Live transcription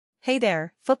Hey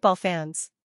there, football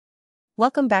fans.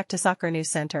 Welcome back to Soccer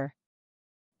News Center.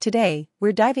 Today,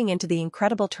 we're diving into the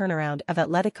incredible turnaround of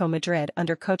Atletico Madrid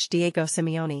under coach Diego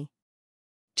Simeone.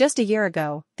 Just a year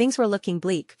ago, things were looking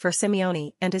bleak for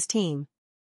Simeone and his team.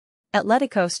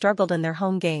 Atletico struggled in their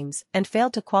home games and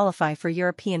failed to qualify for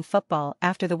European football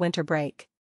after the winter break.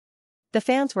 The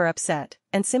fans were upset,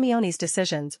 and Simeone's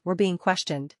decisions were being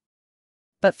questioned.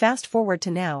 But fast forward to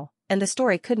now, and the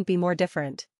story couldn't be more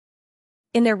different.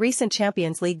 In their recent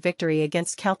Champions League victory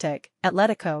against Celtic,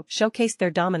 Atletico showcased their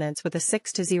dominance with a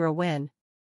 6-0 win.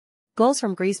 Goals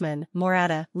from Griezmann,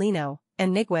 Morata, Lino,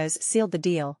 and Niguez sealed the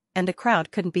deal, and the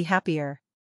crowd couldn't be happier.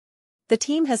 The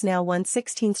team has now won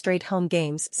 16 straight home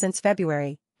games since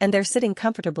February, and they're sitting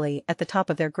comfortably at the top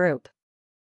of their group.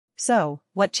 So,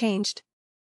 what changed?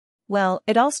 Well,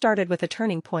 it all started with a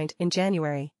turning point in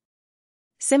January.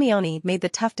 Simeone made the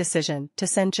tough decision to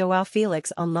send Joao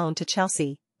Felix on loan to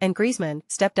Chelsea, and Griezmann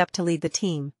stepped up to lead the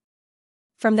team.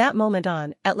 From that moment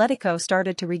on, Atletico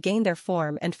started to regain their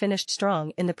form and finished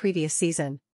strong in the previous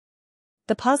season.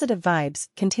 The positive vibes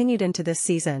continued into this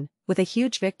season, with a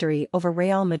huge victory over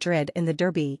Real Madrid in the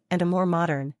derby and a more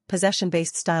modern,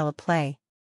 possession-based style of play.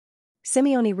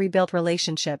 Simeone rebuilt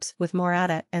relationships with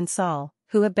Morata and Saul,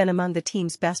 who have been among the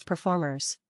team's best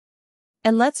performers.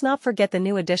 And let's not forget the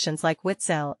new additions like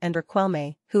Witsel and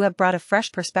Riquelme, who have brought a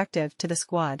fresh perspective to the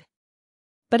squad.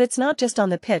 But it's not just on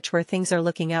the pitch where things are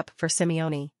looking up for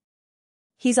Simeone.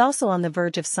 He's also on the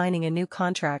verge of signing a new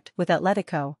contract with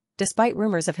Atletico, despite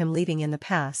rumors of him leaving in the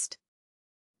past.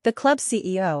 The club's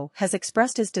CEO has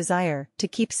expressed his desire to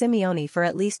keep Simeone for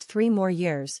at least 3 more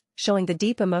years, showing the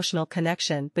deep emotional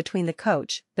connection between the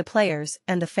coach, the players,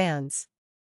 and the fans.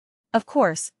 Of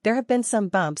course, there have been some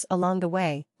bumps along the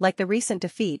way, like the recent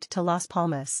defeat to Las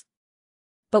Palmas.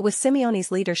 But with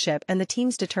Simeone's leadership and the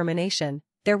team's determination,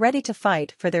 they're ready to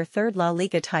fight for their 3rd La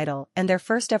Liga title and their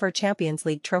first ever Champions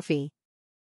League trophy.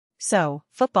 So,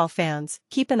 football fans,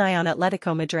 keep an eye on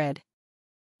Atletico Madrid.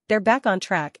 They're back on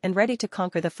track and ready to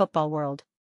conquer the football world.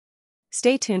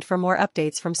 Stay tuned for more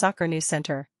updates from Soccer News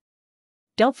Center.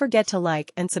 Don't forget to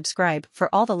like and subscribe for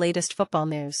all the latest football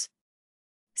news.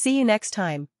 See you next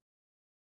time.